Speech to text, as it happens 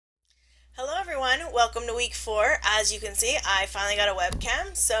welcome to week 4. As you can see, I finally got a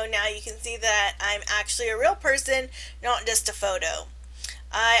webcam, so now you can see that I'm actually a real person, not just a photo.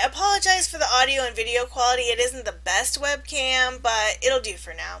 I apologize for the audio and video quality. It isn't the best webcam, but it'll do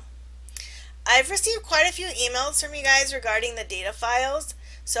for now. I've received quite a few emails from you guys regarding the data files,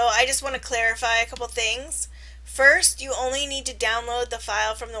 so I just want to clarify a couple things. First, you only need to download the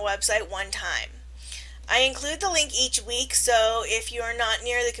file from the website one time. I include the link each week, so if you are not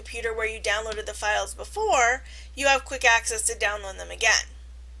near the computer where you downloaded the files before, you have quick access to download them again.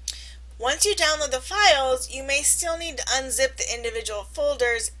 Once you download the files, you may still need to unzip the individual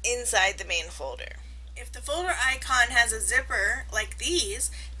folders inside the main folder. If the folder icon has a zipper like these,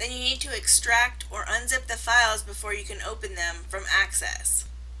 then you need to extract or unzip the files before you can open them from Access.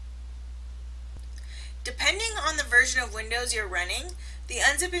 Depending on the version of Windows you're running, the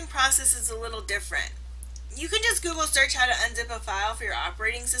unzipping process is a little different. You can just Google search how to unzip a file for your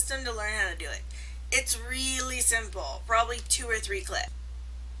operating system to learn how to do it. It's really simple, probably 2 or 3 clicks.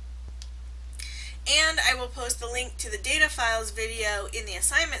 And I will post the link to the data files video in the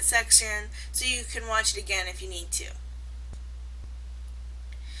assignment section so you can watch it again if you need to.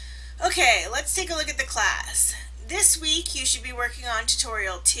 Okay, let's take a look at the class. This week you should be working on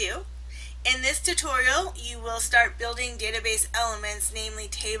tutorial 2. In this tutorial you will start building database elements, namely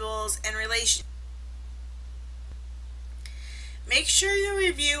tables and relations. Make sure you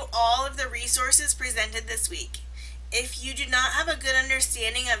review all of the resources presented this week. If you do not have a good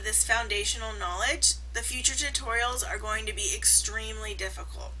understanding of this foundational knowledge, the future tutorials are going to be extremely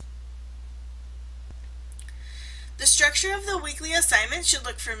difficult. The structure of the weekly assignment should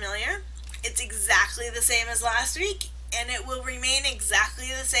look familiar. It's exactly the same as last week, and it will remain exactly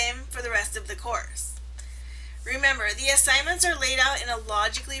the same for the rest of the course. Remember, the assignments are laid out in a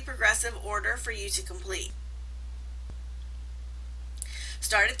logically progressive order for you to complete.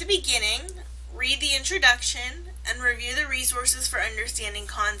 Start at the beginning, read the introduction, and review the resources for understanding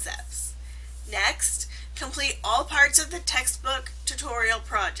concepts. Next, complete all parts of the textbook tutorial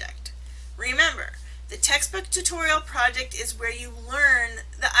project. Remember, the textbook tutorial project is where you learn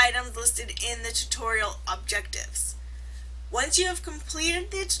the items listed in the tutorial objectives. Once you have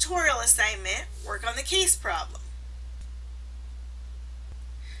completed the tutorial assignment, work on the case problem.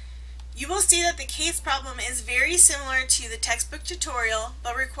 You will see that the case problem is very similar to the textbook tutorial,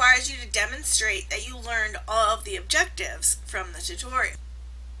 but requires you to demonstrate that you learned all of the objectives from the tutorial.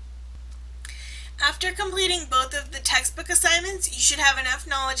 After completing both of the textbook assignments, you should have enough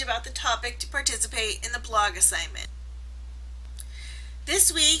knowledge about the topic to participate in the blog assignment.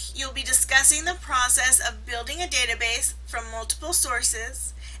 This week, you'll be discussing the process of building a database from multiple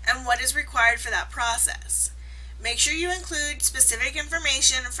sources and what is required for that process. Make sure you include specific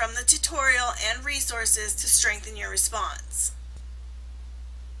information from the tutorial and resources to strengthen your response.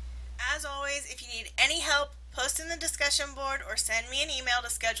 As always, if you need any help, post in the discussion board or send me an email to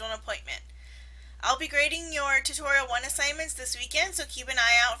schedule an appointment. I'll be grading your Tutorial 1 assignments this weekend, so keep an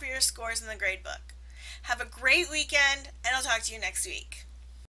eye out for your scores in the gradebook. Have a great weekend, and I'll talk to you next week.